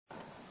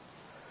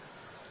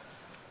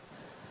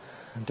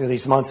And through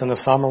these months in the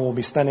summer, we'll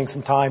be spending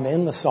some time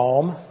in the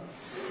Psalm,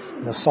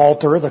 the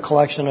Psalter, the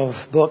collection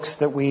of books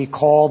that we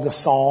call the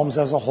Psalms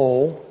as a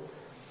whole.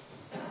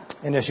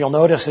 And as you'll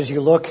notice, as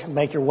you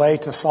make your way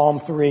to Psalm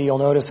 3, you'll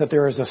notice that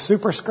there is a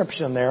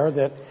superscription there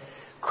that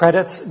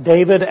credits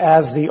David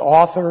as the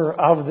author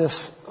of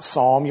this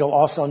psalm. You'll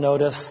also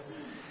notice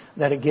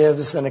that it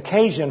gives an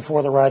occasion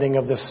for the writing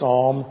of this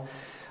psalm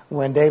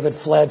when David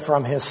fled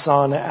from his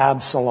son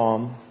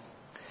Absalom.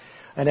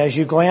 And as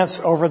you glance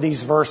over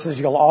these verses,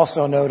 you'll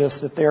also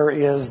notice that there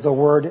is the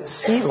word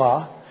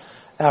Selah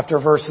after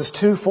verses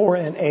 2, 4,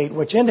 and 8,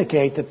 which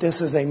indicate that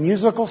this is a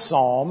musical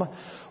psalm,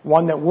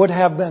 one that would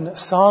have been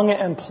sung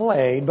and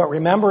played. But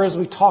remember, as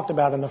we talked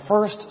about in the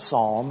first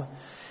psalm,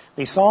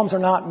 these psalms are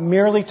not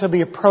merely to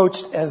be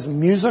approached as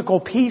musical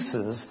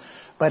pieces,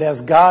 but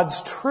as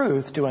God's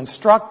truth to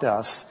instruct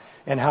us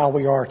in how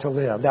we are to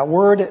live. That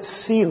word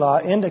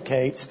Selah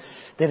indicates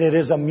that it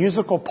is a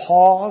musical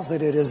pause,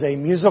 that it is a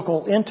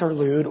musical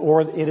interlude,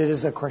 or it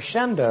is a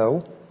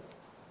crescendo,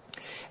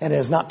 and it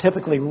is not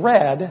typically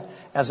read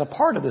as a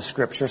part of the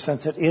Scripture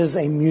since it is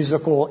a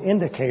musical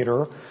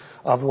indicator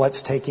of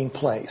what's taking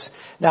place.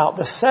 Now,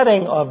 the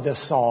setting of this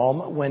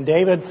psalm, when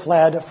David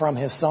fled from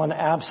his son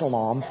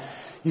Absalom,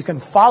 you can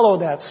follow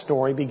that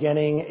story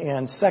beginning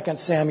in 2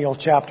 Samuel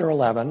chapter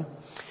 11.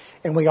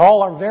 And we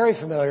all are very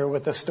familiar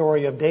with the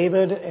story of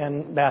David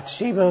and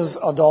Bathsheba's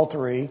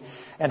adultery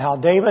and how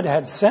David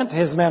had sent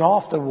his men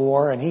off to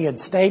war and he had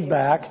stayed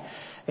back.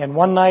 And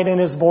one night in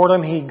his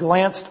boredom, he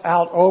glanced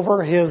out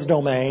over his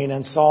domain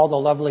and saw the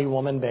lovely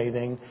woman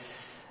bathing.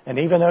 And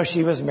even though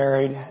she was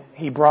married,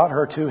 he brought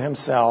her to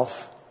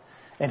himself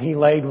and he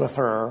laid with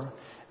her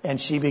and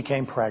she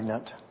became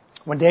pregnant.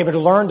 When David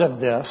learned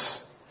of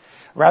this,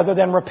 rather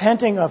than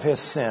repenting of his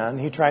sin,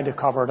 he tried to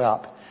cover it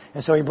up.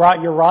 And so he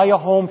brought Uriah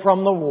home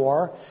from the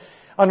war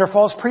under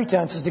false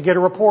pretenses to get a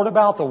report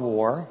about the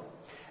war.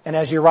 And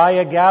as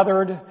Uriah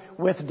gathered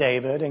with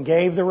David and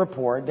gave the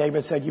report,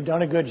 David said, "You've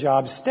done a good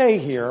job. Stay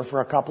here for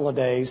a couple of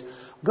days.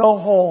 Go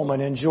home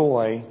and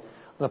enjoy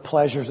the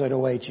pleasures that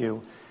await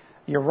you."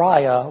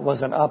 Uriah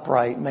was an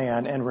upright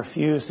man and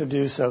refused to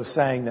do so,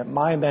 saying that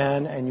my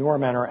men and your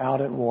men are out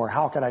at war.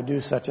 How could I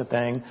do such a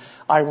thing?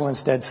 I will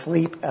instead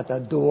sleep at the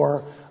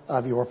door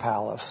of your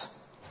palace.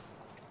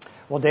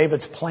 Well,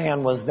 David's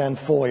plan was then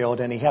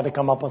foiled, and he had to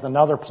come up with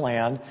another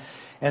plan.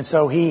 And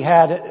so he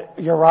had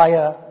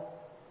Uriah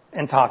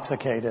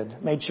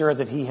intoxicated, made sure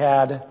that he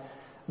had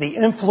the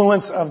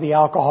influence of the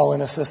alcohol in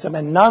his system.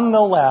 And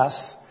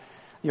nonetheless,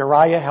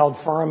 Uriah held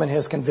firm in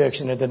his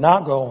conviction and did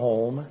not go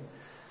home.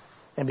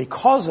 And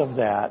because of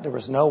that, there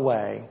was no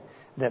way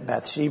that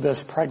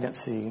Bathsheba's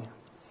pregnancy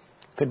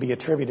could be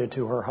attributed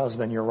to her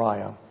husband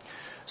Uriah.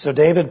 So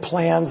David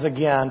plans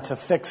again to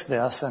fix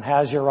this and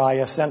has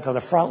Uriah sent to the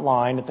front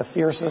line at the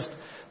fiercest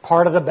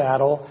part of the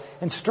battle,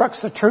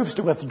 instructs the troops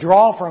to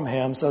withdraw from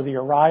him so that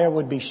Uriah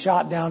would be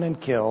shot down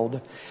and killed.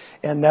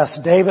 And thus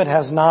David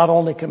has not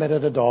only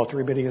committed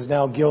adultery, but he is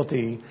now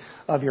guilty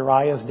of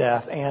Uriah's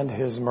death and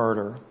his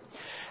murder.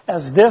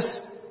 As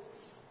this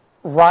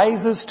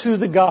rises to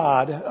the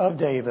God of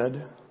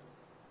David,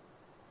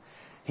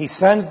 he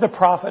sends the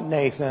prophet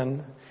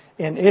Nathan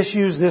and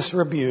issues this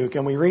rebuke.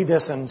 And we read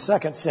this in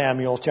 2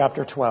 Samuel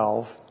chapter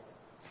 12.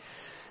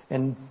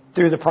 And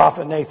through the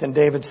prophet Nathan,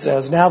 David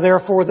says, "Now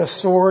therefore the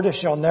sword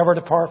shall never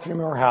depart from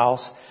your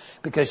house,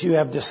 because you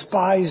have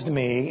despised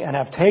me and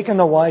have taken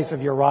the wife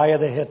of Uriah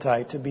the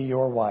Hittite to be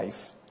your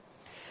wife.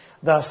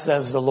 Thus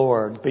says the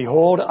Lord,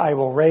 behold, I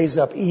will raise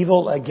up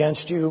evil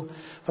against you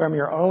from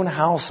your own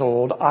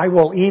household. I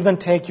will even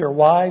take your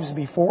wives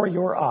before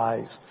your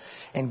eyes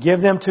and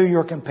give them to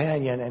your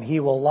companion, and he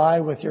will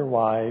lie with your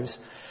wives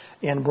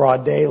in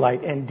broad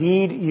daylight.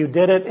 Indeed, you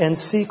did it in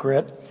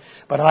secret,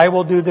 but I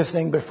will do this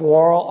thing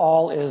before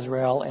all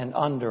Israel and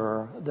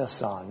under the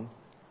sun."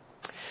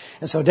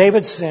 And so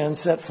David's sin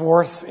set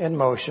forth in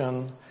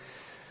motion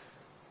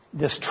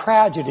this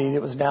tragedy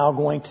that was now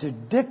going to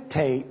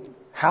dictate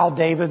how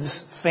David's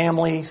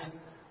family's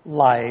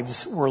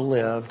lives were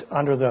lived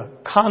under the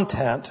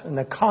content and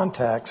the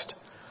context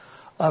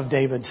of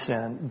David's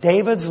sin.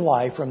 David's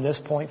life from this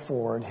point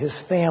forward, his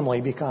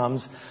family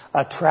becomes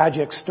a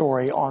tragic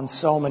story on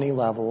so many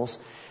levels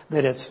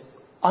that it's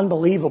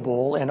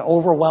unbelievable and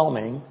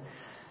overwhelming,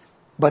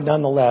 but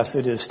nonetheless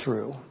it is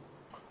true.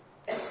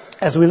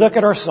 As we look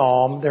at our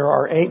psalm, there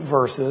are 8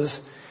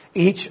 verses.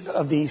 Each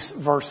of these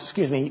verses,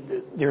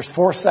 there's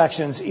 4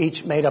 sections,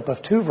 each made up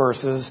of 2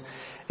 verses,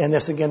 and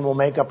this again will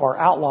make up our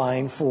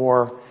outline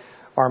for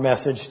our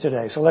message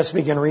today. So let's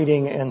begin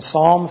reading in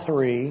Psalm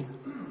 3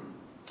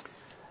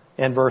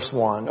 and verse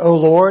 1. "O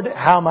Lord,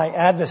 how my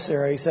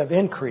adversaries have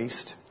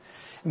increased.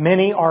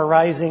 Many are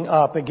rising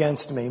up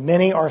against me.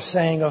 Many are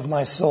saying of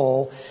my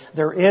soul,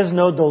 there is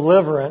no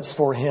deliverance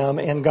for him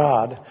in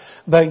God.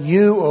 But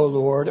you, O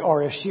Lord,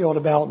 are a shield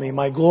about me,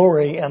 my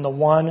glory, and the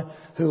one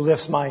who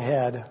lifts my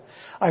head.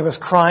 I was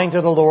crying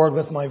to the Lord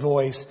with my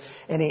voice,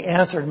 and he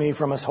answered me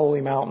from his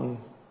holy mountain.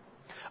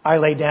 I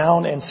lay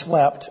down and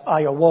slept.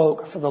 I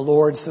awoke, for the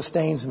Lord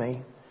sustains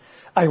me.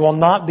 I will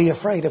not be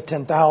afraid of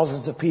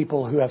 10,000s of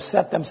people who have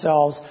set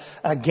themselves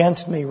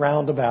against me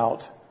round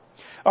about.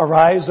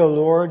 Arise, O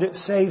Lord,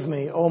 save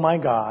me, O my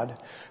God,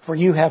 for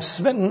you have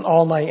smitten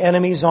all my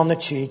enemies on the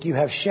cheek. You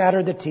have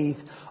shattered the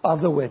teeth of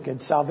the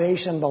wicked.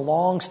 Salvation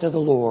belongs to the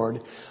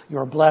Lord.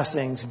 Your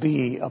blessings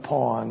be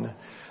upon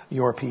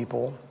your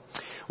people.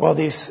 Well,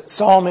 this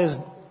psalm is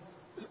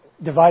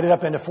divided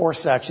up into 4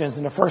 sections.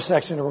 And the first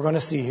section that we're going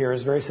to see here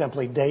is very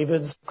simply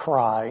David's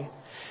cry.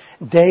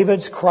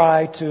 David's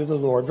cry to the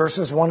Lord.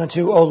 Verses 1 and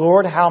 2, O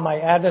Lord, how my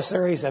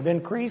adversaries have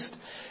increased.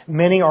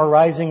 Many are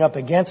rising up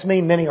against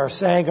me. Many are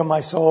saying of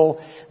my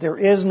soul, there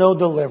is no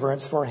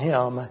deliverance for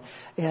him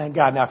and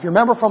God. Now, if you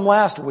remember from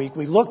last week,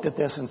 we looked at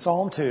this in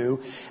Psalm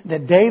 2,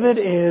 that David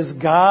is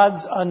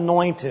God's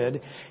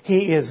anointed.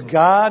 He is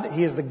God.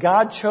 He is the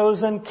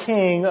God-chosen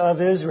king of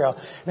Israel.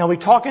 Now, we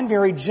talk in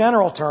very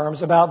general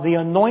terms about the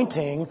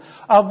anointing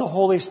of the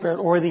Holy Spirit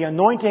or the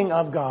anointing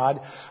of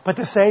God. But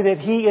to say that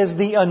he is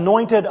the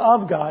anointed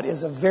of God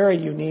is a very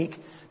unique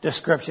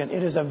description.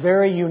 It is a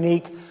very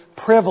unique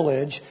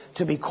privilege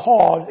to be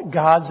called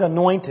God's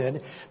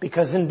anointed,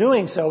 because in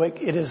doing so, it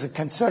is a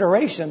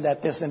consideration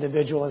that this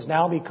individual has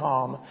now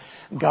become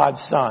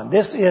God's son.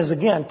 This is,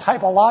 again,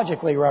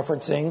 typologically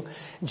referencing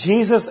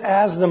Jesus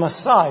as the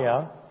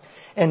Messiah.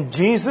 And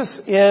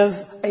Jesus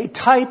is a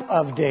type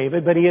of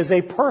David, but he is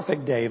a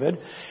perfect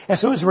David. And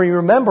so as we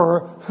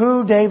remember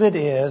who David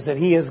is, that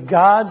he is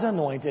God's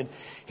anointed,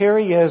 here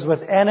he is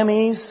with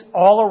enemies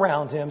all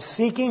around him,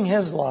 seeking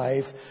his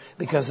life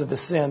because of the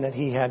sin that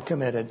he had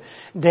committed.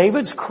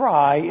 David's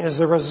cry is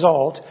the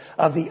result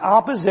of the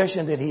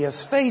opposition that he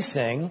is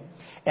facing,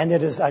 and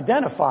it is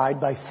identified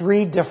by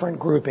 3 different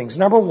groupings.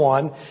 Number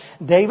 1,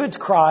 David's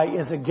cry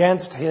is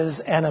against his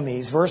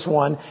enemies. Verse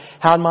 1,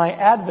 how my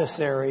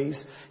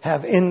adversaries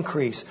have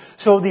increased.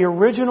 So the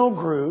original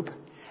group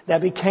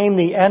that became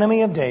the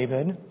enemy of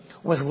David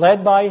was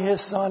led by his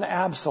son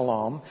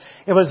Absalom.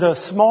 It was a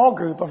small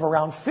group of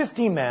around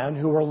 50 men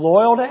who were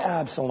loyal to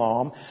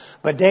Absalom,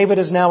 but David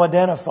is now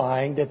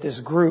identifying that this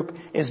group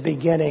is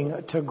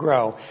beginning to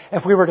grow.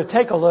 If we were to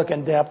take a look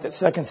in depth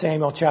at 2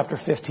 Samuel chapter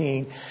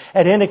 15,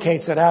 it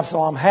indicates that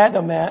Absalom had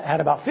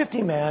about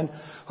 50 men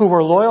who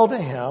were loyal to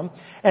him,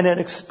 and it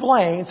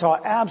explains how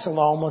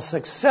Absalom was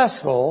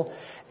successful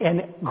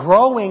in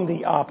growing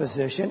the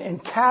opposition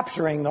and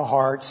capturing the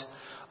hearts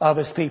of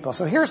his people.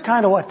 So here's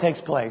kind of what takes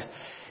place.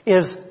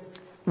 Is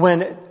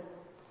when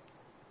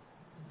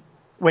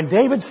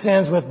David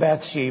sins with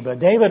Bathsheba,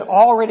 David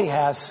already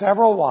has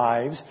several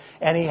wives,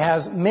 and he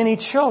has many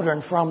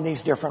children from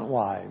these different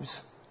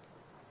wives.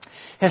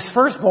 His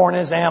firstborn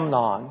is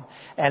Amnon,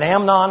 and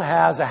Amnon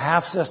has a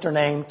half-sister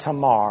named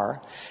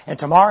Tamar, and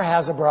Tamar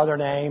has a brother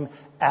named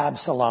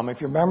Absalom. If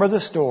you remember the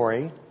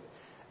story,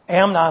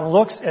 Amnon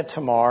looks at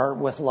Tamar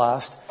with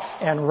lust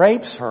and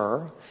rapes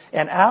her,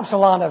 and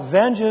Absalom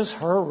avenges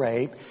her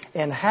rape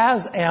and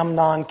has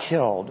Amnon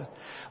killed.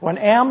 When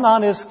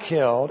Amnon is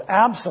killed,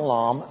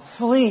 Absalom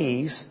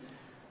flees,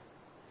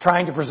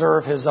 trying to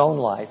preserve his own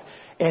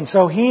life. And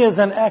so he is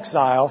in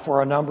exile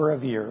for a number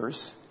of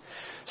years.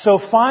 So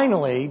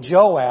finally,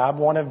 Joab,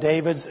 one of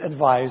David's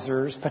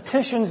advisors,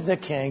 petitions the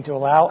king to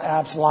allow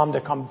Absalom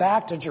to come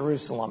back to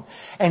Jerusalem.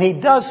 And he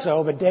does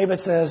so, but David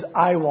says,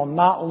 I will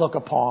not look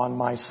upon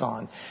my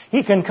son.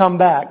 He can come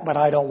back, but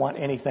I don't want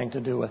anything to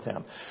do with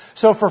him.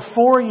 So for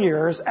 4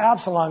 years,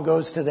 Absalom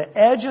goes to the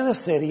edge of the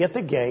city at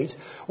the gates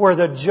where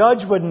the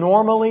judge would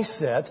normally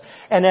sit.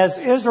 And as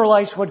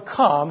Israelites would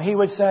come, he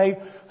would say,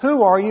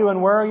 who are you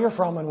and where are you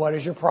from and what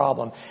is your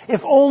problem?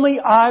 If only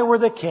I were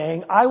the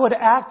king, I would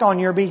act on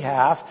your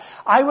behalf.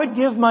 I would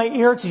give my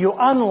ear to you,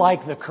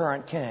 unlike the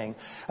current king.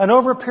 And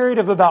over a period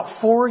of about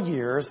 4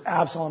 years,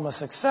 Absalom was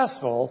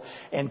successful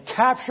in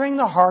capturing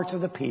the hearts of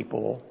the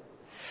people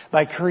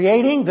by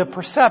creating the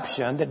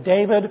perception that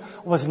David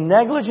was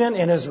negligent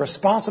in his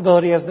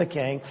responsibility as the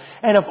king.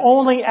 And if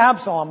only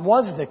Absalom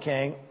was the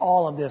king,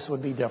 all of this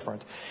would be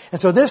different.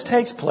 And so this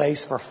takes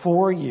place for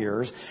 4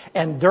 years.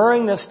 And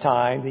during this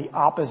time, the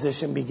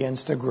opposition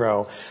begins to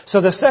grow.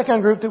 So the second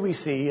group that we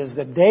see is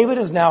that David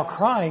is now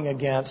crying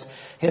against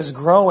his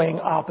growing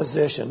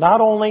opposition.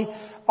 Not only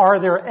are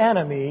there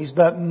enemies,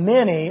 but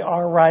many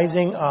are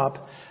rising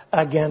up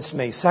against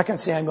me. 2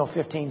 Samuel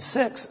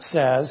 15:6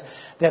 says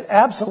that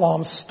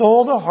Absalom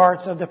stole the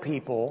hearts of the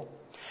people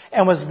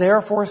and was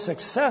therefore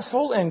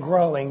successful in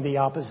growing the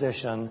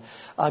opposition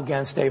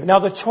against David. Now,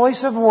 the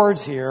choice of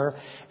words here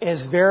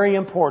is very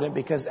important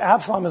because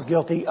Absalom is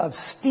guilty of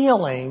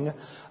stealing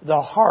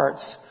the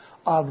hearts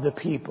of the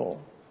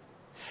people.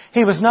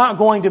 He was not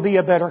going to be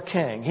a better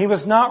king. He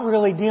was not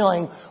really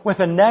dealing with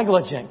a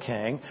negligent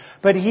king,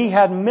 but he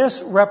had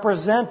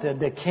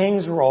misrepresented the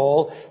king's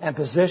role and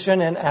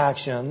position and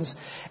actions,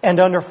 and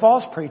under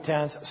false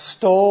pretense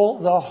stole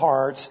the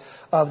hearts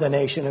of the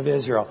nation of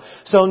Israel.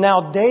 So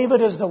now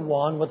David is the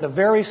one with a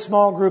very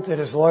small group that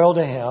is loyal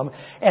to him,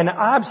 and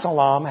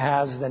Absalom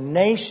has the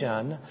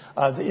nation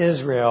of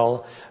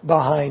Israel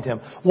behind him.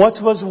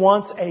 What was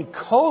once a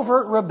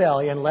covert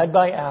rebellion led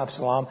by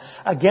Absalom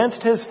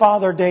against his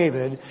father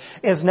David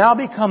is now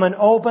become an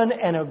open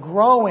and a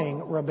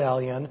growing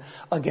rebellion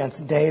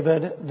against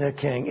David the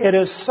king. It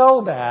is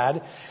so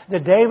bad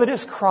that David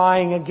is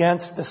crying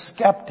against the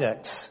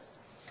skeptics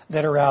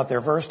that are out there.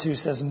 Verse 2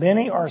 says,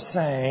 many are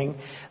saying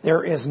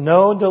there is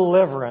no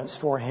deliverance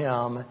for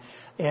him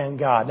in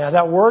God. Now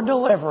that word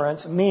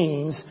deliverance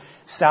means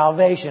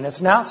salvation.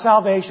 It's not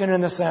salvation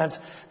in the sense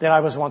that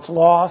I was once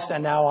lost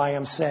and now I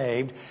am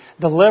saved.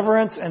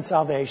 Deliverance and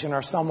salvation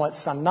are somewhat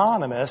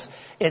synonymous.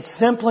 It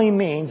simply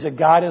means that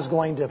God is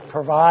going to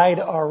provide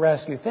our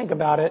rescue. Think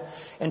about it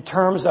in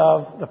terms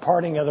of the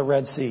parting of the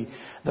Red Sea.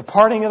 The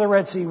parting of the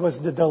Red Sea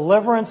was the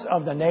deliverance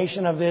of the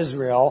nation of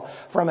Israel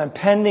from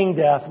impending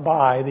death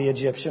by the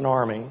Egyptian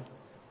army.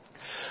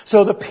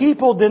 So the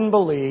people didn't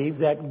believe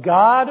that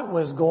God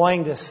was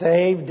going to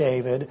save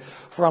David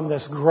from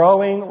this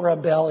growing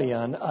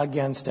rebellion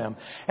against him.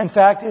 In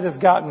fact, it has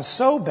gotten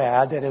so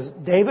bad that as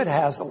David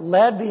has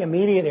led the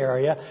immediate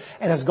area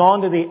and has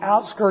gone to the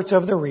outskirts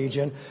of the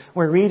region.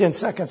 We read in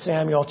 2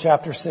 Samuel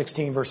chapter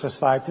 16, verses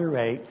 5 through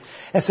 8.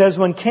 It says,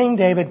 when King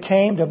David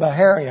came to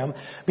Bahurim,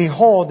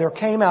 behold, there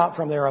came out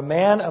from there a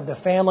man of the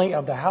family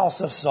of the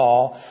house of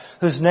Saul,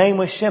 whose name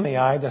was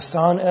Shimei, the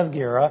son of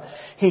Gera.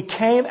 He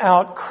came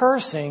out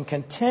cursing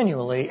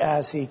continually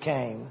as he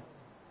came.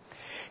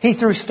 He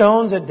threw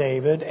stones at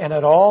David and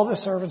at all the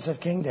servants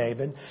of King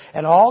David,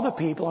 and all the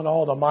people and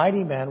all the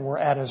mighty men were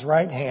at his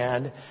right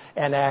hand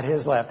and at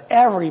his left.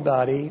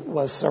 Everybody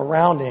was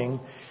surrounding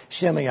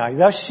Shimei.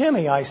 Thus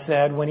Shimei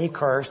said when he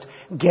cursed,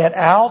 get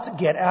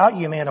out,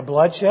 you man of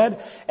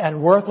bloodshed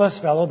and worthless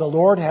fellow. The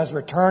Lord has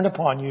returned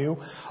upon you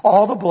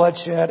all the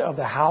bloodshed of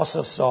the house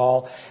of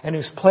Saul, in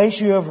whose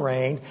place you have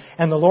reigned.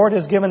 And the Lord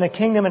has given the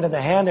kingdom into the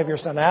hand of your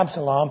son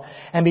Absalom.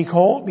 And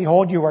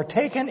behold, you are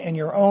taken in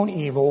your own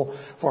evil,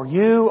 for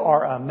you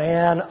are a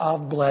man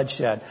of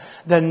bloodshed.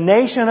 The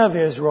nation of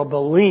Israel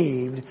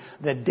believed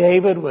that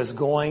David was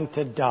going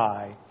to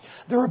die.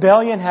 The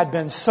rebellion had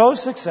been so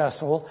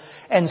successful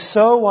and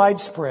so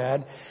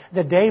widespread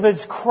that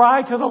David's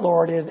cry to the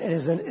Lord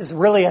is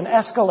really an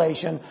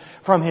escalation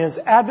from his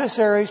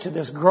adversaries to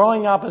this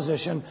growing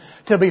opposition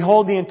to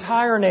behold, the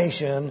entire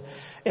nation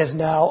is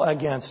now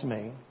against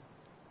me.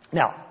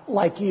 Now,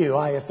 like you,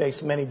 I have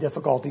faced many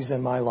difficulties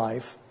in my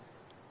life.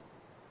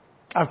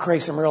 I've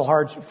faced some real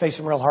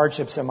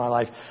hardships in my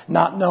life,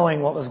 not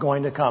knowing what was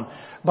going to come.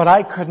 But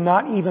I could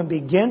not even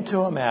begin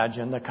to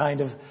imagine the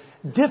kind of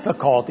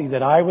difficulty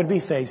that I would be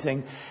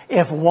facing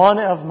if one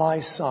of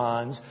my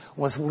sons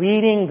was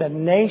leading the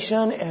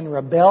nation in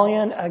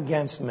rebellion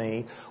against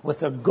me with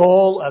the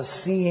goal of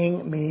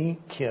seeing me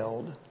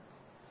killed.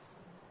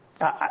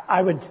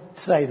 I would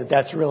say that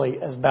that's really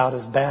about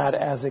as bad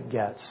as it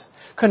gets.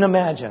 Couldn't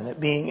imagine it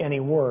being any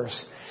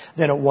worse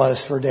than it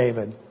was for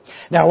David.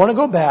 Now I want to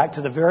go back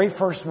to the very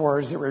first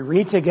words that we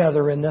read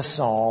together in this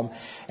psalm,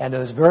 and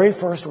those very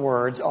first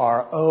words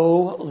are,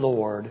 O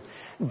Lord.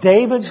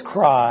 David's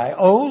cry,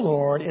 O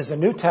Lord, is a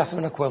New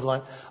Testament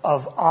equivalent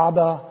of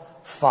Abba,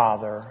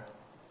 Father.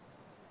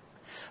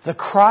 The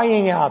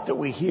crying out that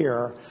we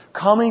hear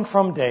coming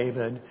from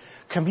David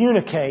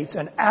communicates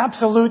an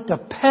absolute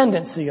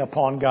dependency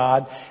upon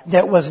God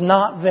that was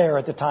not there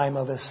at the time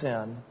of his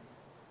sin.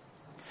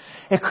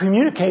 It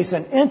communicates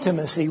an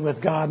intimacy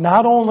with God,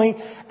 not only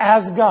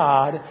as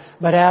God,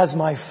 but as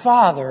my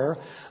Father,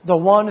 the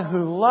one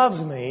who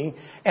loves me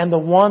and the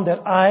one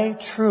that I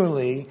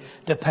truly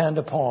depend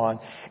upon.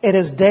 It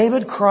is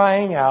David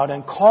crying out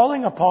and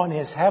calling upon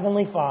his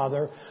heavenly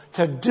Father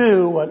to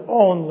do what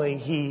only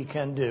he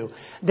can do.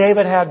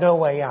 David had no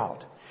way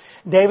out.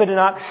 David did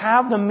not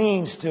have the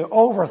means to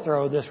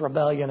overthrow this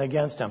rebellion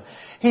against him.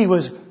 He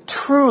was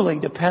truly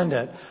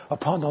dependent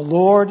upon the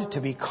Lord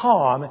to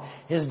become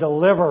his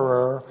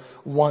deliverer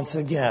once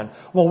again.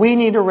 Well, we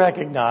need to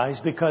recognize,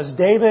 because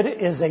David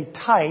is a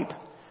type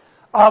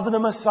of the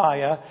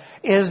Messiah,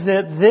 is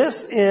that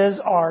this is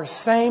our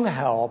same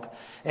help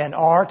in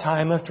our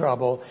time of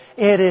trouble.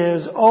 It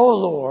is, O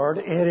Lord,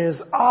 it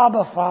is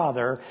Abba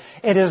Father.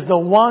 It is the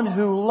one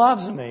who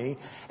loves me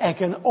and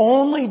can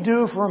only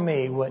do for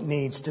me what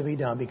needs to be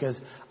done,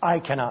 because I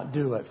cannot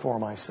do it for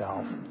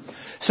myself.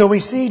 So we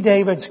see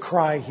David's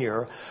cry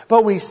here,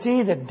 but we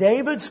see that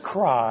David's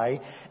cry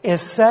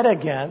is set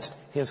against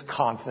his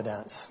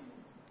confidence.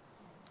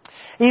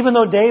 Even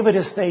though David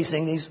is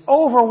facing these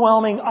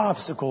overwhelming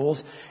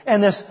obstacles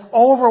and this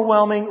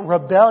overwhelming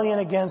rebellion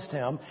against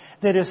him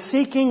that is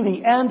seeking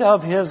the end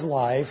of his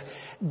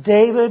life,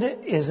 David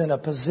is in a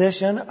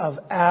position of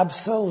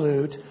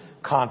absolute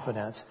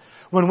confidence.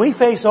 When we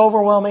face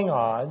overwhelming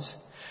odds,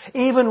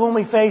 even when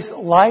we face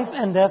life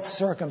and death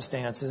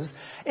circumstances,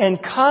 in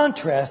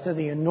contrast to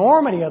the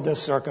enormity of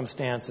those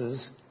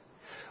circumstances,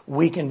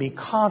 we can be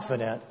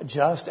confident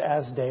just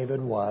as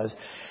David was.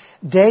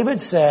 David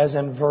says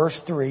in verse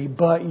 3,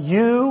 but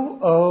you,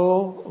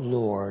 O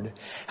Lord,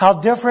 how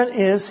different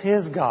is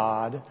his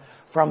God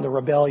from the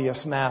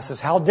rebellious masses?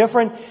 How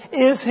different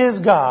is his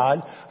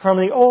God from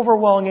the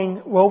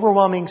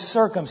overwhelming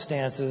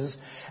circumstances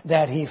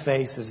that he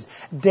faces?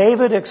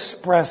 David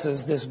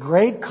expresses this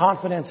great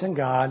confidence in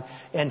God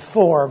in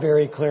 4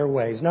 very clear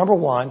ways. Number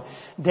 1,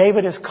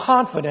 David is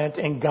confident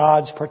in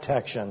God's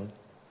protection.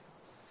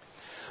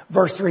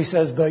 Verse 3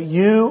 says, but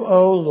you,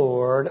 O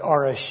Lord,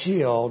 are a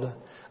shield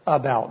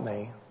about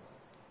me.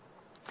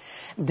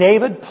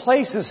 David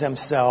places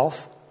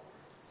himself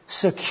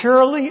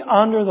securely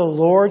under the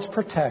Lord's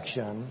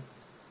protection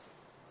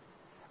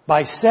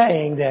by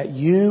saying that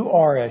you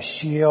are a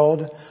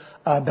shield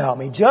about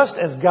me. Just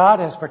as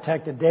God has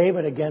protected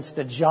David against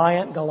the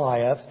giant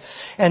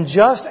Goliath, and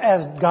just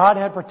as God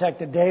had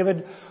protected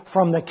David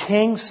from the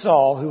king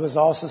Saul, who was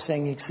also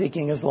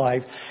seeking his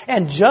life,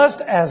 and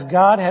just as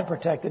God had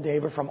protected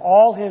David from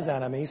all his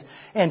enemies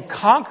and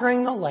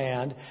conquering the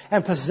land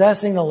and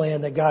possessing the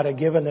land that God had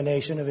given the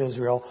nation of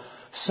Israel,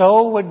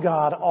 so would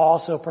God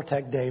also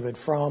protect David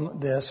from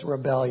this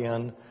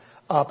rebellion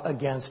up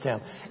against him.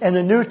 In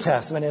the New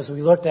Testament, as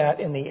we looked at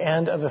in the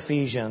end of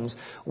Ephesians,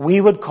 we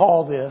would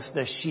call this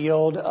the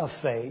shield of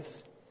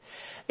faith.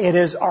 It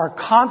is our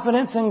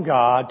confidence in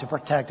God to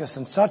protect us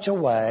in such a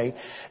way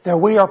that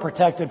we are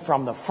protected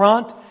from the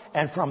front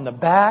and from the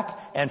back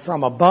and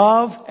from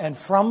above and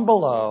from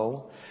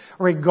below.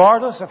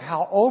 Regardless of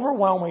how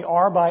overwhelmed we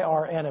are by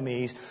our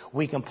enemies,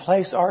 we can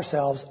place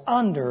ourselves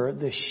under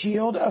the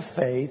shield of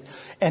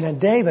faith, and in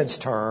David's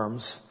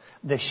terms,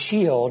 the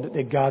shield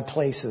that God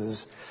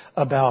places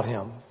about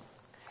him.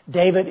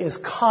 David is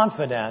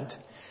confident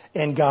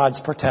in God's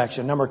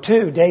protection. Number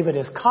 2, David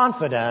is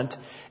confident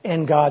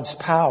in God's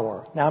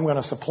power. Now I'm going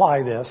to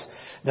supply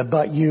this, the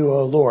but you,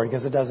 O Lord,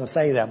 because it doesn't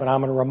say that, but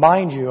I'm going to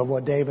remind you of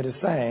what David is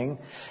saying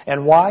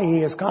and why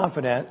he is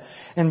confident.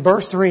 In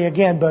verse 3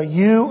 again, but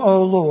you,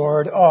 O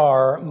Lord,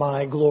 are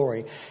my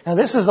glory. Now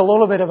this is a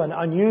little bit of an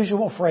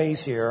unusual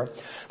phrase here,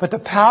 but the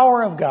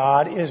power of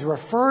God is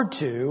referred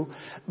to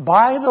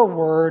by the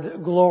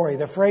word glory.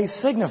 The phrase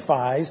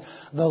signifies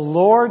the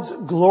Lord's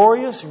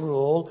glorious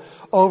rule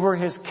over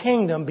his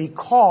kingdom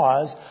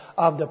because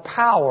of the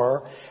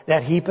power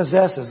that he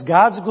possesses.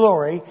 God's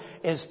glory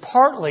is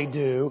partly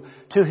due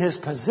to his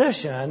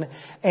position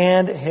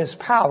and his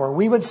power.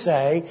 We would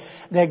say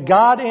that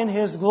God in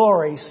his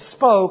glory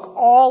spoke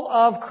all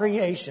of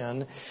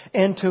creation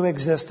into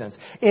existence.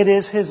 It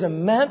is his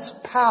immense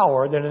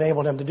power that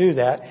enabled him to do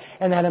that,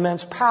 and that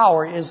immense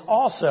power is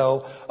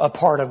also a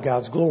part of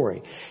God's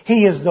glory.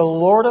 He is the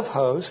Lord of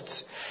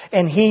hosts,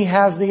 and he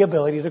has the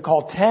ability to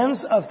call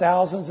tens of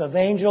thousands of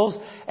angels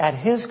at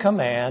his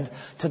command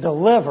to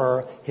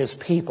deliver his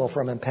people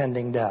from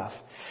impending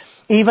death.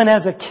 Even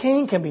as a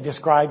king can be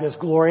described as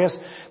glorious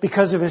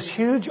because of his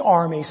huge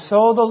army,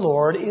 so the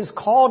Lord is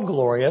called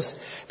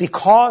glorious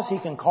because he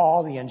can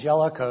call the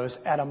angelic host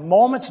at a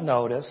moment's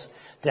notice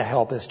to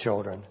help his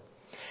children.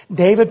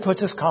 David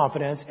puts his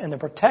confidence in the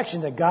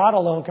protection that God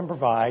alone can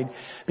provide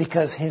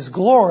because his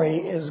glory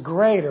is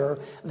greater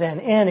than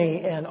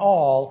any and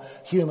all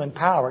human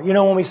power. You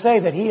know, when we say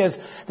that he is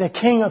the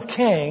King of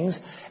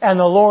Kings and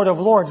the Lord of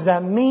Lords,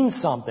 that means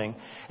something.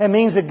 It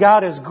means that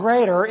God is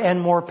greater and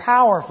more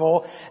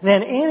powerful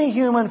than any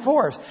human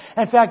force.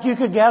 In fact, you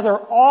could gather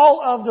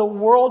all of the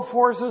world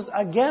forces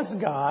against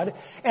God,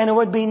 and it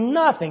would be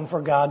nothing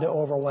for God to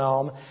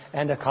overwhelm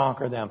and to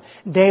conquer them.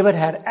 David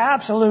had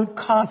absolute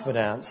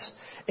confidence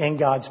in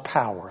God's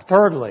power.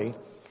 Thirdly,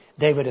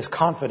 David is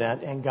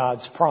confident in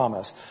God's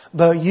promise.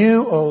 But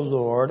you, O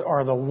Lord,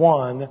 are the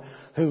one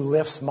who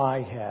lifts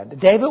my head.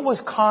 David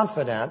was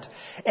confident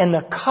in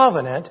the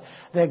covenant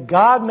that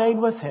God made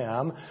with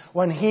him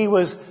when he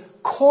was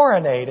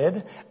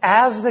coronated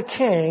as the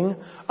king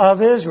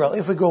of Israel.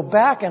 If we go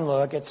back and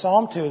look at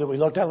Psalm 2 that we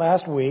looked at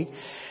last week,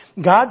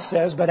 God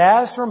says, but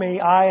as for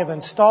me, I have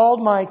installed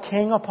my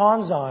king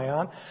upon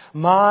Zion,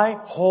 my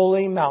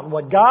holy mountain.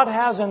 What God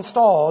has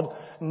installed,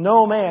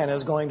 no man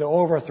is going to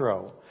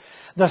overthrow.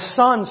 The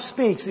Son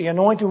speaks, the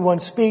Anointed One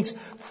speaks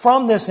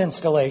from this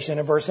installation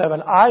in verse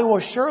 7, I will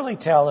surely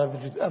tell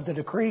of the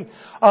decree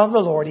of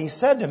the Lord. He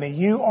said to me,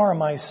 you are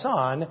my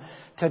son.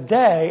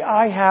 Today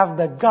I have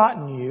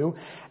begotten you.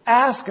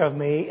 Ask of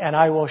me, and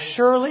I will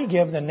surely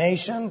give the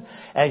nation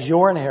as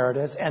your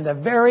inheritance and the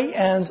very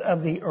ends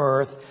of the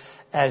earth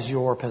as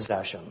your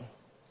possession.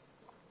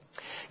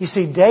 You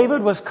see,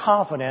 David was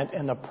confident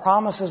in the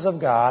promises of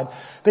God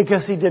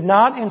because he did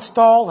not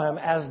install him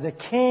as the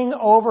king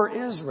over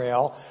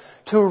Israel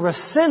to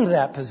rescind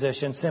that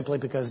position simply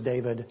because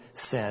David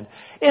sinned.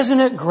 Isn't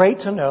it great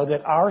to know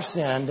that our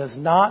sin does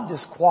not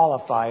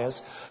disqualify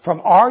us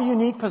from our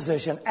unique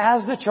position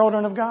as the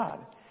children of God?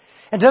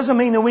 It doesn't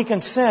mean that we can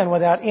sin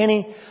without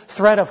any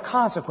threat of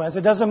consequence.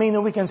 It doesn't mean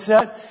that we can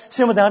sin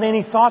without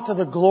any thought to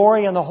the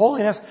glory and the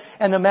holiness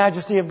and the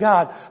majesty of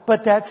God.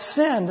 But that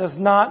sin does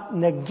not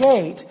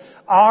negate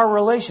our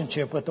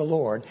relationship with the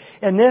Lord.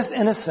 And this,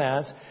 in a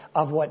sense,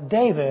 of what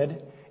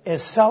David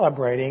is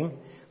celebrating.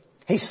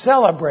 He's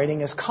celebrating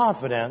his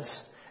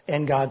confidence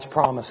in God's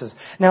promises.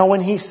 Now,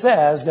 when he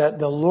says that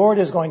the Lord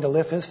is going to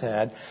lift his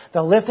head,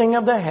 the lifting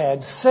of the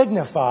head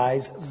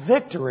signifies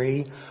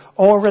victory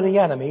over the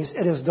enemies.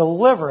 It is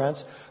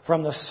deliverance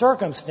from the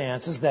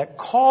circumstances that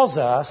cause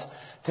us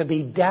to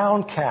be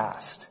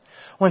downcast.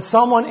 When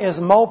someone is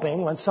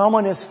moping, when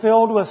someone is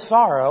filled with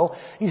sorrow,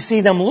 you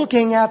see them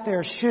looking at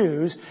their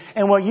shoes,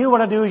 and what you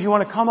want to do is you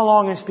want to come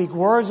along and speak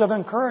words of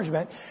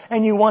encouragement,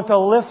 and you want to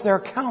lift their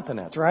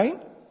countenance,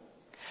 right?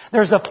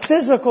 There's a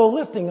physical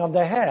lifting of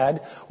the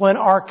head when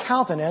our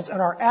countenance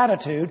and our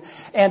attitude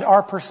and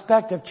our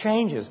perspective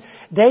changes.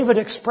 David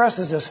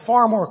expresses this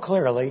far more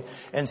clearly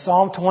in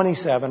Psalm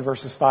 27,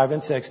 verses 5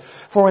 and 6.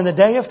 For in the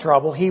day of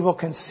trouble, he will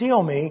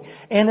conceal me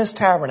in his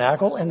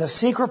tabernacle, in the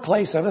secret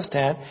place of his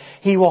tent.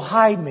 He will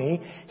hide me.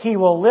 He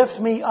will lift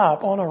me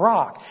up on a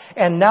rock.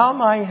 And now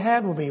my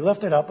head will be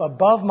lifted up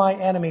above my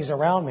enemies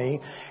around me,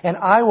 and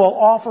I will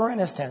offer in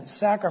his tent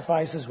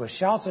sacrifices with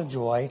shouts of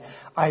joy.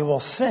 I will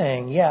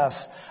sing,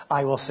 yes,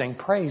 I will sing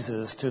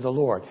praises to the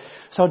Lord.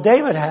 So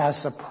David has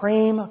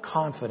supreme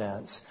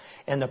confidence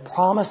in the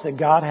promise that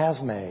God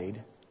has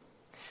made,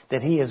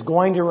 that he is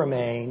going to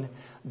remain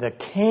the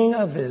king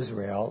of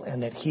Israel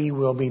and that he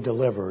will be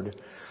delivered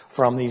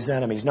from these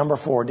enemies. Number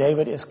 4,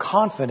 David is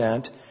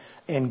confident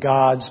in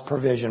God's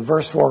provision.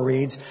 Verse 4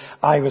 reads,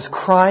 I was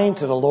crying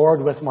to the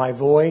Lord with my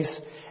voice,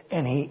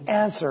 and he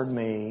answered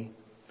me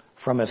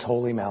from his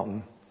holy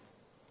mountain.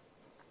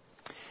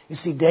 You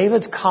see,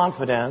 David's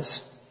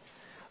confidence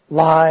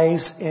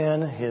lies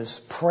in his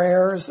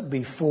prayers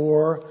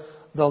before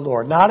the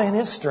Lord. Not in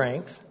his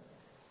strength,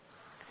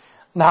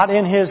 not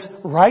in his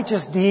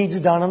righteous deeds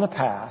done in the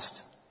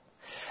past,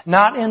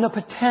 not in the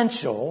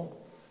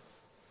potential,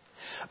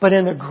 but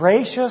in the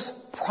gracious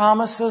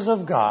promises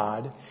of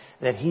God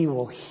that he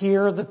will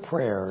hear the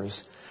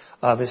prayers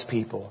of his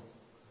people.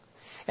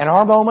 In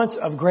our moments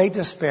of great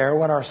despair,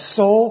 when our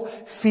soul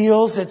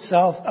feels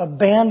itself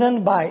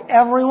abandoned by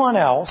everyone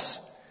else,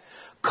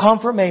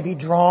 comfort may be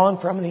drawn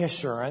from the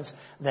assurance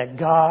that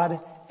God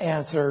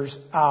answers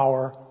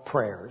our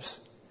prayers.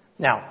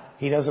 Now,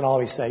 he doesn't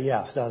always say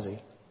yes, does he?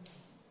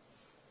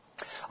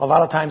 A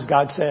lot of times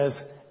God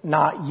says,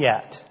 not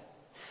yet.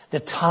 The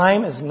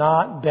time has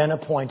not been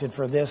appointed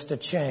for this to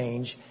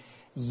change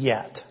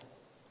yet.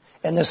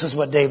 And this is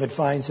what David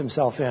finds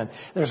himself in.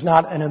 There's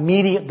not an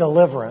immediate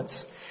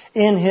deliverance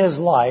in his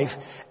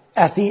life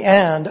at the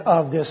end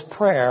of this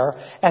prayer,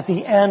 at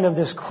the end of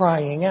this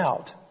crying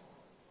out.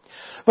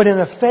 But in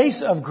the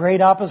face of great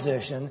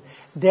opposition,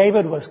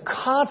 David was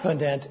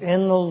confident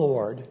in the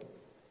Lord.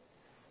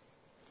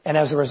 And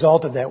as a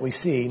result of that, we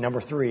see,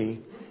 number 3,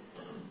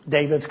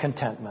 David's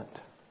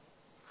contentment.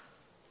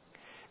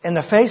 In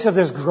the face of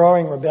this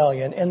growing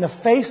rebellion, in the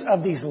face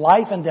of these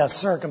life and death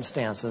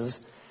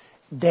circumstances,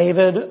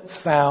 David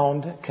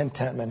found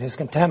contentment. His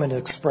contentment is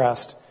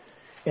expressed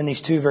in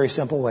these 2 very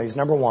simple ways.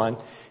 Number 1,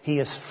 he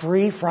is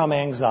free from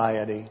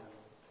anxiety.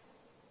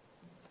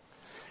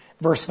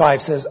 Verse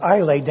 5 says,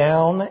 I lay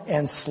down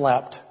and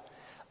slept.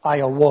 I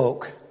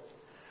awoke,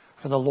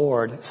 for the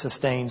Lord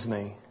sustains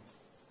me.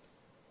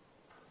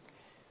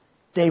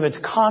 David's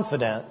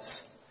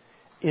confidence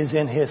is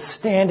in his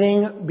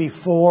standing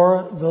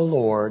before the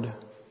Lord.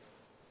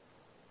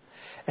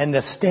 And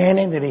the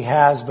standing that he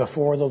has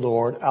before the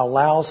Lord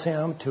allows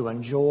him to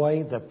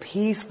enjoy the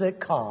peace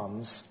that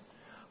comes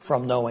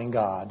from knowing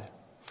God.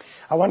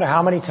 I wonder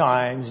how many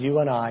times you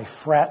and I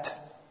fret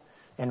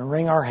and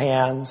wring our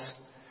hands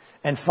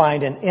and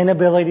find an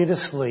inability to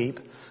sleep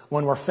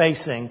when we're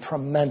facing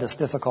tremendous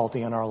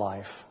difficulty in our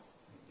life.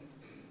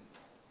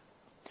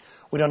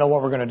 We don't know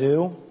what we're going to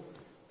do.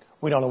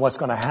 We don't know what's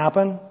going to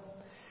happen.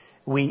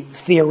 We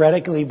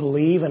theoretically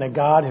believe in a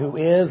God who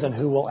is and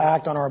who will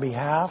act on our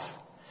behalf.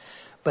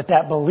 But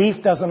that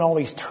belief doesn't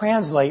always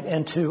translate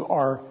into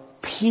our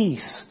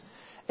peace,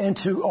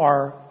 into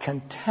our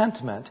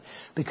contentment,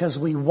 because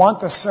we want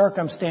the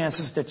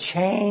circumstances to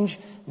change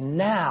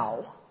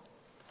now.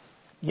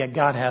 Yet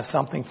God has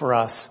something for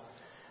us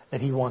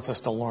that he wants us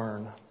to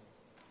learn.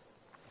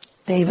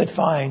 David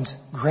finds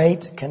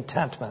great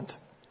contentment.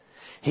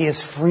 He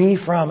is free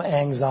from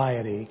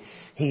anxiety.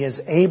 He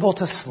is able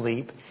to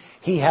sleep.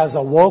 He has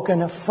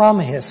awoken from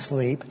his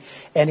sleep,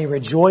 and he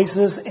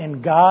rejoices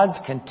in God's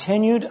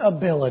continued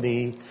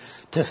ability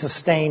to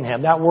sustain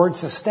him. That word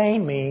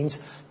sustain means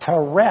to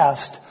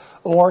rest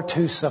or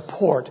to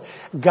support.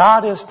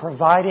 God is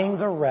providing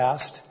the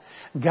rest.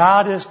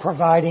 God is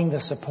providing the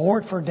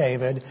support for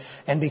David,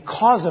 and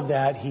because of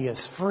that, he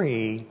is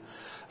free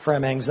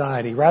from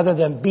anxiety. Rather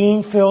than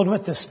being filled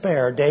with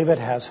despair, David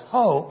has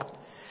hope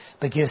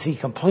because he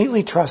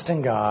completely trusts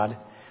in God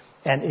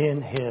and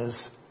in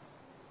his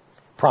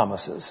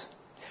promises.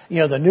 You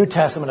know, the New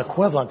Testament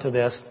equivalent to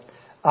this,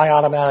 I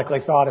automatically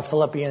thought of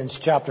Philippians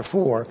chapter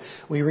 4.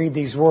 We read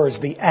these words,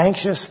 be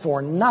anxious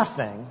for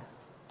nothing,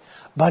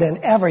 but in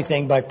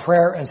everything by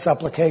prayer and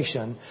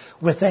supplication.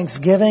 With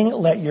thanksgiving,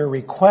 let your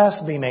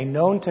requests be made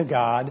known to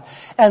God.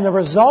 And the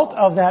result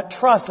of that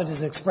trust that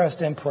is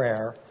expressed in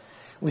prayer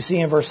We see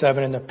in verse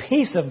 7, and the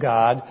peace of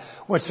God,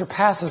 which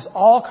surpasses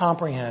all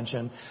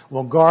comprehension,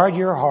 will guard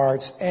your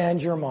hearts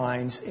and your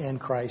minds in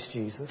Christ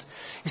Jesus.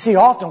 You see,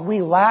 often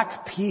we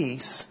lack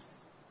peace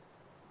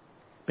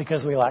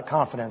because we lack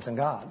confidence in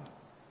God.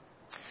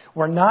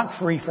 We're not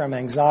free from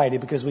anxiety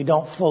because we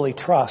don't fully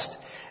trust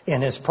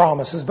in His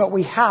promises. But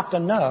we have to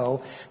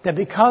know that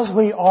because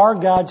we are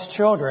God's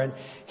children,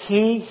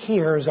 He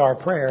hears our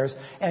prayers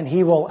and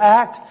He will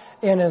act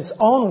in His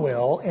own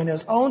will, in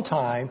His own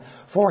time,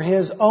 for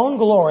His own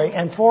glory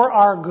and for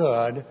our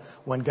good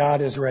when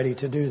God is ready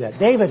to do that.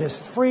 David is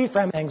free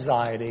from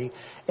anxiety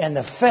in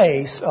the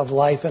face of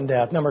life and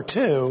death. Number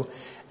 2,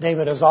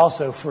 David is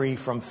also free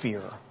from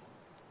fear.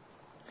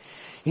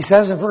 He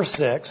says in verse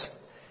 6,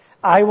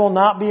 I will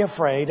not be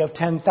afraid of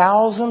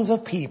 10,000s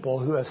of people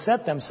who have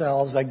set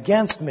themselves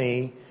against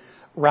me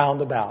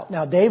round about.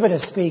 Now, David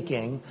is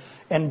speaking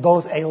in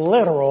both a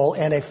literal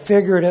and a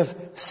figurative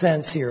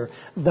sense here.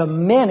 The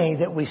many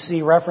that we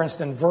see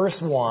referenced in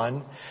verse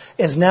 1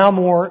 is now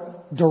more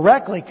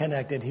directly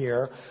connected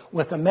here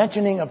with the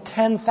mentioning of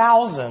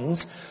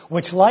 10,000s,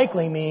 which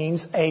likely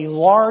means a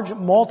large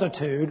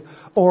multitude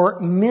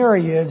or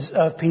myriads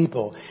of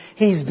people.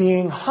 He's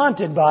being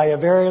hunted by a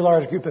very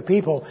large group of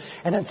people.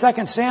 And in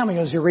 2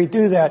 Samuel, as you read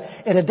through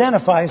that, it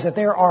identifies that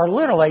there are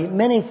literally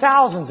many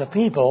thousands of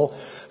people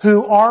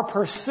who are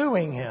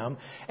pursuing him.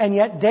 And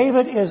yet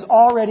David is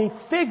already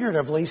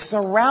figuratively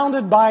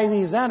surrounded by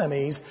these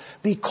enemies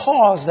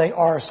because they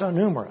are so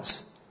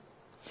numerous.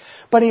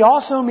 But he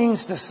also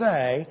means to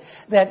say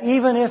that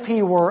even if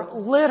he were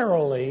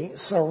literally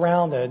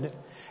surrounded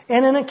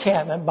in an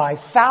encampment by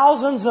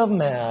thousands of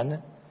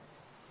men,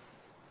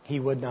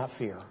 he would not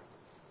fear.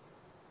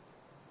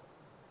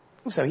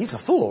 So he's a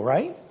fool,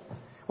 right?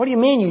 What do you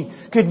mean you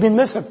could be in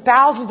the midst of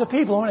thousands of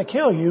people who want to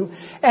kill you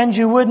and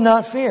you would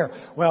not fear?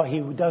 Well,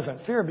 he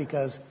doesn't fear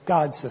because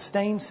God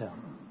sustains him.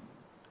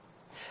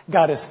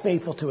 God is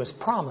faithful to His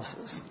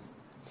promises.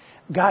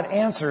 God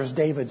answers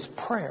David's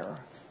prayer.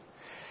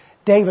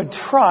 David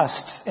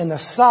trusts in the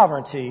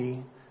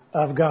sovereignty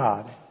of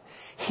God.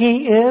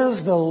 He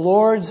is the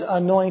Lord's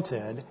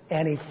anointed,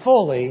 and he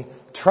fully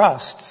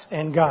trusts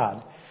in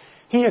God.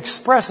 He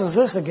expresses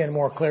this again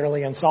more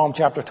clearly in Psalm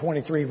chapter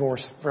 23,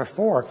 verse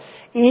 4.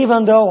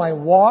 Even though I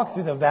walk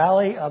through the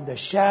valley of the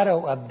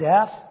shadow of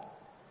death,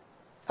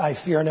 I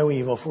fear no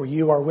evil, for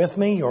you are with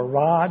me, your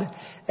rod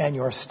and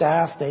your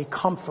staff, they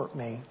comfort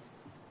me.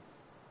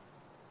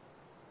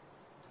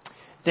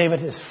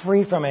 David is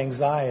free from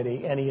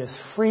anxiety and he is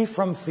free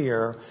from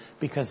fear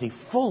because he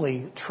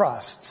fully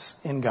trusts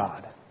in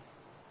God.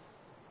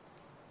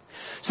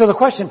 So the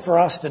question for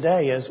us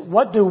today is,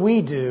 what do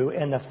we do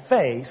in the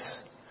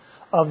face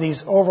of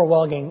these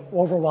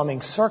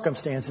overwhelming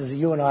circumstances that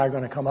you and I are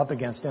going to come up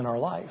against in our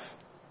life?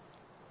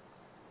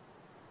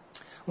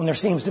 When there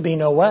seems to be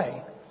no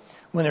way,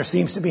 when there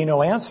seems to be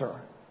no answer,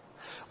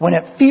 when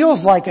it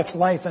feels like it's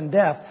life and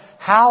death,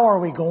 how are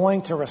we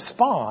going to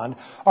respond?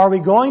 Are we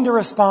going to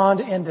respond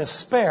in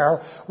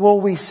despair?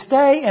 Will we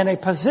stay in a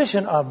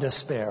position of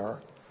despair?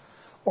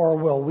 Or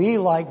will we,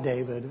 like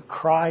David,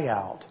 cry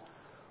out,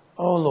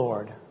 "O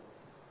Lord,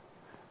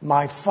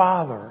 my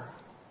Father,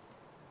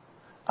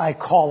 I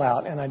call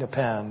out and I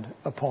depend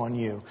upon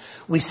you."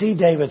 We see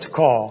David's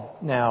call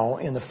now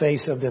in the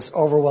face of this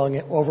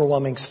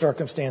overwhelming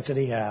circumstance that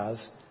he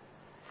has.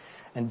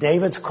 And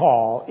David's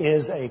call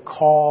is a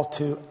call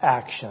to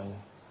action.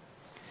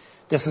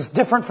 This is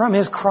different from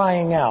his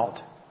crying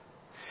out.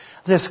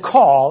 This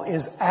call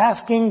is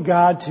asking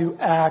God to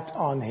act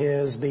on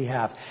his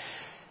behalf.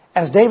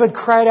 As David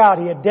cried out,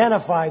 he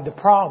identified the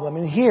problem.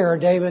 And here,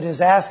 David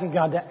is asking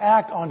God to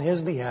act on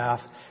his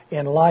behalf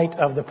in light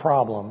of the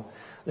problem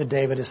that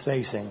David is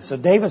facing. So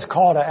David's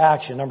call to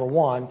action, number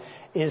 1,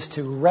 is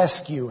to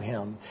rescue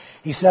him.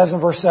 He says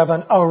in verse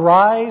 7,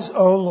 "Arise,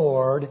 O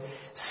Lord,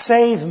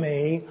 save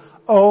me,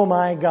 O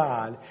my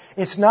God."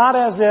 It's not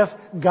as if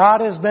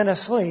God has been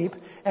asleep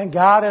and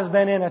God has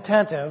been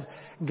inattentive.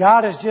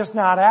 God is just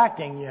not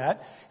acting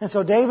yet. And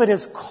so David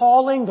is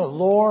calling the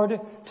Lord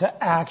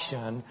to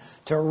action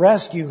to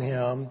rescue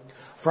him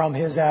from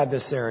his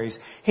adversaries.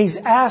 He's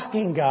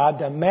asking God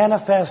to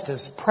manifest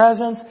His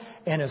presence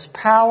and His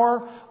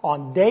power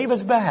on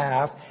David's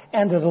behalf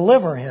and to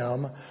deliver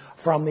him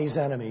from these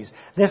enemies.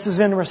 This is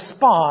in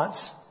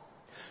response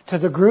to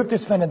the group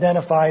that's been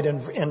identified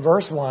in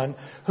verse 1,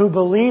 who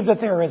believe that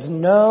there is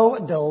no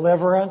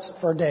deliverance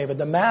for David.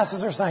 The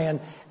masses are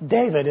saying,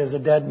 David is a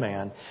dead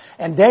man.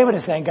 And David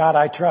is saying, God,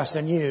 I trust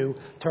in you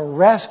to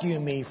rescue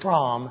me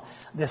from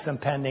this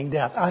impending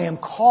death. I am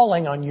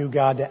calling on you,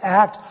 God, to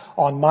act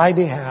on my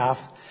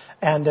behalf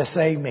and to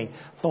save me.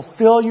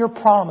 Fulfill your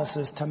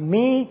promises to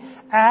me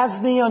as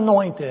the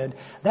anointed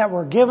that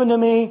were given to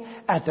me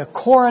at the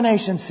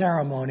coronation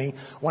ceremony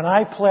when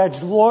I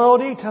pledged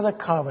loyalty to the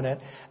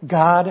covenant.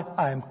 God,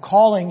 I'm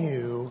calling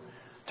you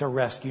to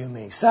rescue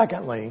me.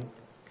 Secondly,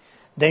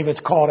 David's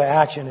call to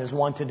action is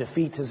one to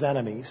defeat his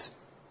enemies.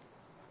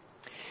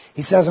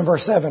 He says in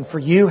verse 7, "For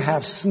you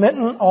have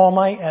smitten all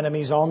my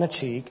enemies on the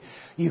cheek.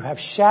 You have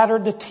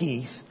shattered the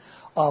teeth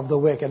of the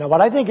wicked." Now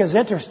what I think is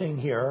interesting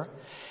here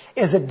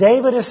is that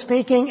David is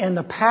speaking in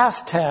the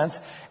past tense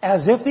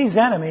as if these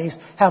enemies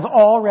have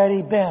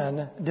already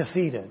been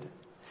defeated.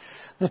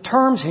 The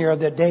terms here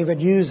that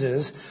David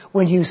uses,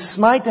 when you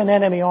smite an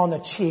enemy on the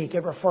cheek,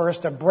 it refers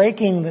to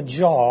breaking the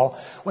jaw,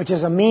 which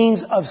is a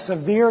means of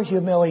severe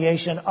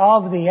humiliation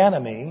of the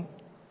enemy.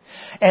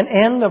 And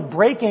in the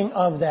breaking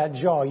of that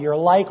jaw, you're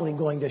likely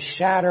going to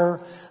shatter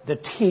the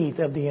teeth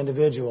of the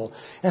individual.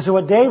 And so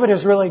what David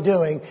is really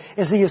doing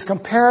is he is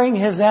comparing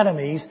his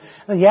enemies,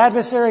 the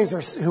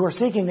adversaries who are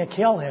seeking to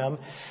kill him,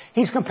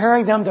 he's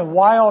comparing them to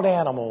wild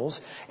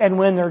animals. And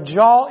when their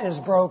jaw is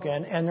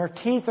broken and their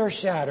teeth are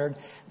shattered,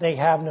 they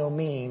have no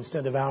means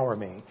to devour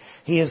me.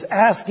 He is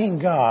asking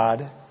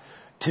God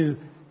to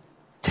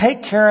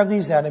take care of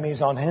these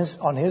enemies on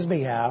his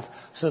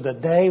behalf so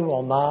that they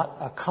will not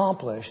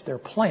accomplish their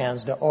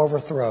plans to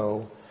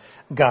overthrow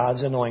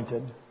God's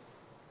anointed.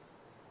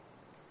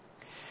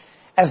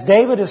 As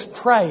David is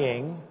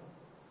praying,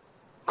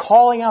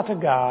 calling out to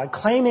God,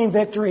 claiming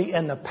victory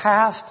in the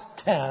past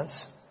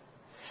tense,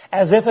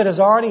 as if it has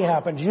already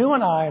happened, you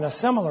and I, in a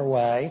similar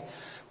way,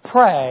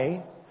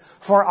 pray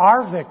for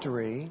our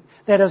victory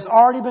that has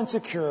already been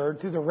secured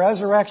through the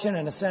resurrection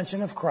and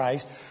ascension of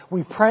Christ.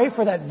 We pray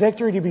for that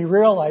victory to be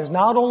realized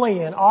not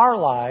only in our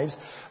lives,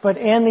 but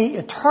in the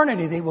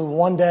eternity that we will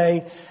one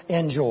day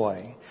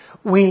enjoy.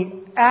 We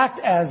act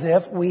as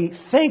if, we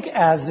think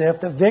as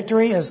if the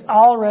victory is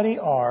already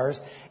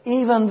ours,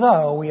 even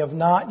though we have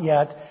not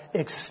yet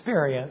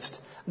experienced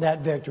that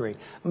victory.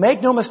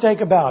 Make no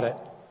mistake about it.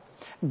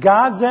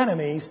 God's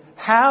enemies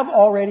have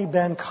already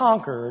been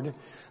conquered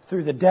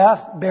through the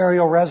death,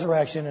 burial,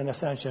 resurrection, and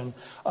ascension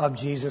of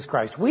Jesus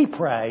Christ. We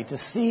pray to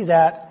see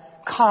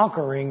that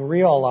conquering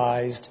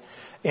realized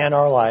in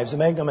our lives. And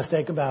make no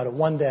mistake about it,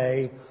 one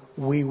day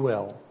we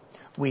will.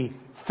 We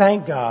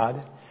thank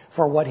God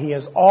for what He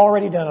has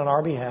already done on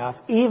our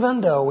behalf, even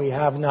though we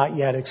have not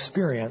yet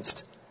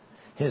experienced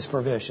His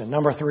provision.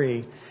 Number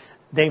 3,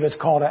 David's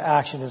call to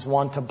action is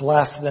one to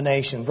bless the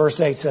nation. Verse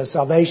 8 says,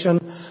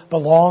 salvation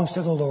belongs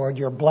to the Lord.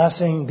 Your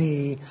blessing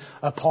be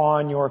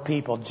upon your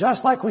people.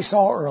 Just like we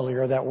saw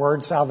earlier, that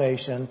word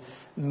salvation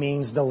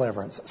means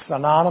deliverance.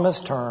 Synonymous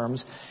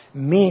terms,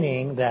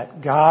 meaning that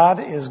God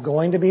is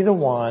going to be the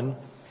one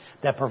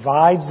that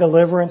provides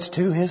deliverance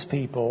to His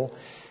people.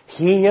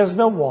 He is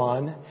the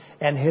one,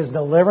 and His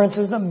deliverance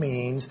is the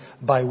means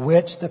by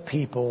which the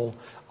people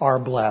are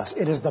blessed.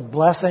 It is the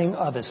blessing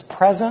of His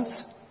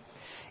presence.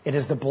 It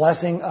is the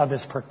blessing of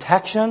His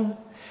protection.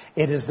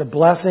 It is the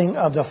blessing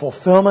of the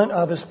fulfillment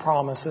of His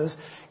promises.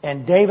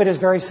 And David is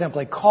very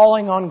simply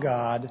calling on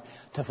God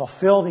to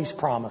fulfill these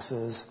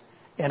promises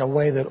in a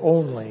way that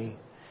only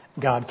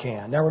God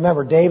can. Now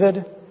remember,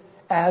 David,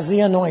 as the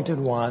anointed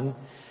one,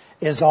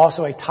 is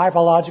also a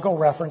typological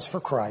reference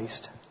for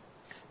Christ.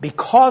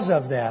 Because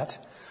of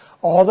that,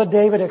 all that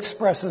David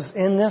expresses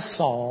in this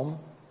psalm,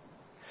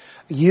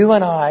 you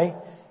and I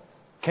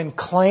can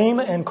claim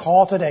and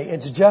call today.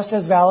 It's just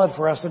as valid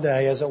for us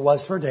today as it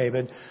was for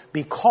David,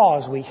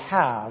 because we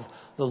have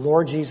the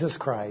Lord Jesus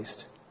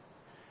Christ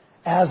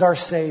as our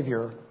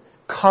Savior,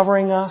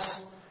 covering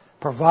us,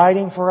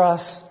 providing for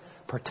us,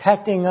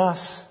 protecting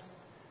us,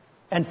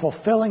 and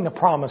fulfilling the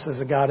promises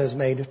that God has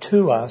made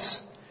to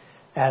us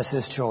as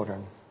His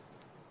children.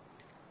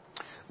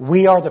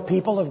 We are the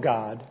people of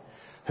God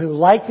who,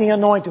 like the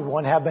Anointed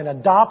One, have been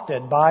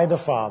adopted by the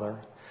Father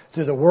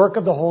through the work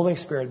of the Holy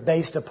Spirit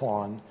based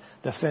upon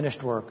the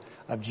finished work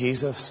of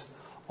Jesus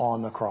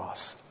on the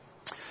cross.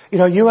 You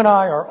know, you and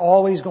I are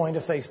always going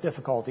to face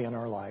difficulty in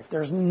our life.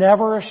 There's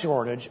never a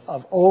shortage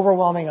of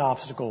overwhelming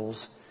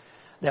obstacles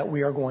that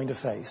we are going to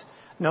face.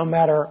 No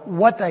matter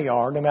what they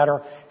are, no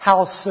matter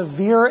how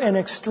severe and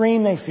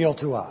extreme they feel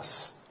to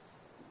us,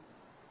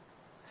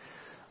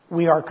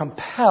 we are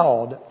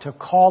compelled to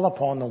call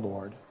upon the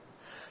Lord,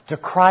 to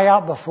cry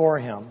out before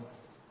Him,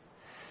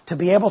 to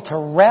be able to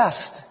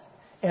rest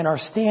in our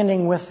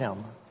standing with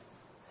Him,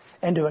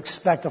 and to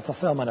expect the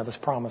fulfillment of His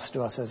promise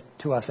to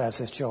us as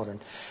His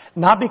children.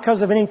 Not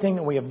because of anything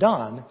that we have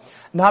done,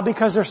 not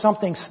because there's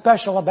something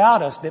special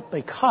about us, but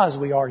because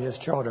we are His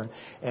children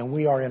and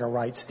we are in a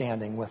right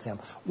standing with Him.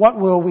 What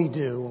will we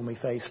do when we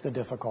face the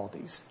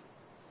difficulties?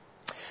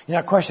 You know,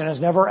 that question is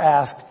never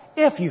asked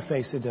if you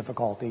face the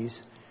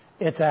difficulties.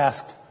 It's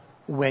asked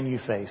when you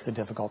face the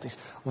difficulties.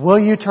 Will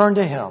you turn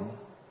to Him,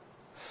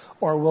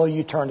 or will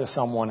you turn to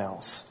someone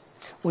else?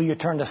 Will you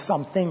turn to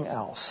something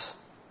else?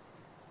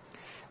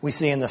 We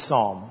see in the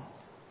psalm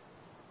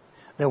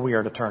that we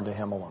are to turn to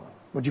Him alone.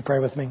 Would you pray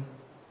with me?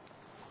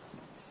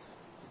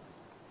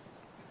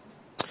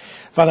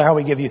 Father, how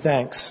we give You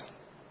thanks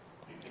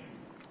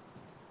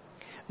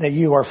that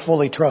You are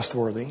fully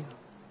trustworthy,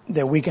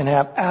 that we can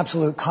have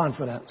absolute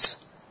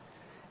confidence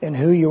in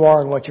who You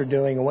are and what You're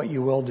doing and what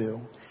You will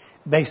do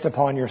based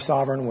upon Your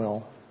sovereign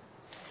will.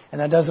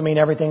 And that doesn't mean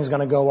everything's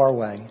going to go our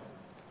way.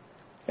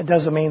 It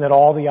doesn't mean that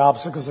all the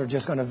obstacles are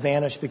just going to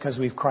vanish because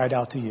we've cried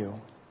out to You.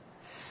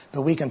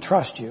 But we can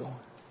trust You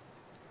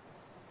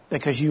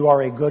because You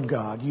are a good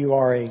God. You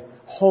are a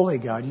holy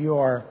God. You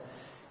are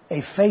a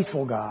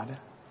faithful God.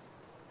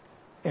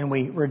 And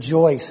we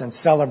rejoice and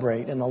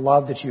celebrate in the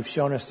love that you've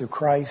shown us through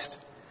Christ,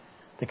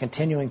 the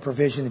continuing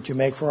provision that you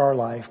make for our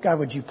life. God,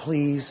 would you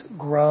please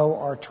grow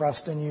our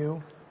trust in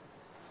you?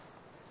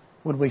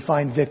 Would we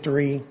find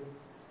victory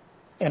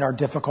in our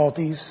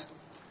difficulties?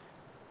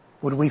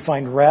 Would we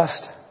find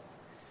rest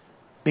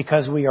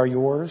because we are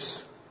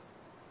yours?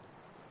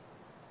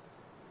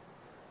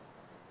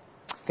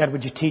 God,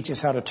 would you teach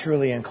us how to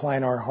truly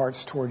incline our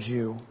hearts towards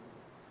you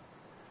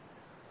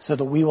so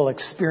that we will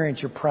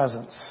experience your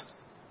presence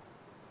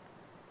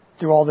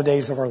through all the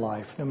days of our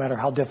life, no matter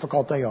how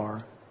difficult they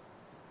are.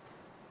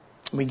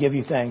 We give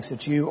you thanks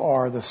that you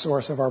are the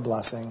source of our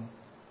blessing.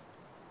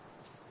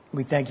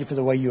 We thank you for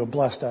the way you have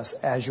blessed us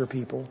as your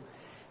people.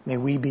 May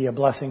we be a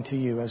blessing to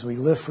you as we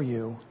live for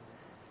you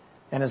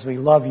and as we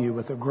love you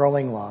with a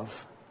growing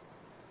love.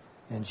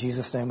 In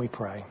Jesus' name we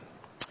pray.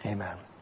 Amen.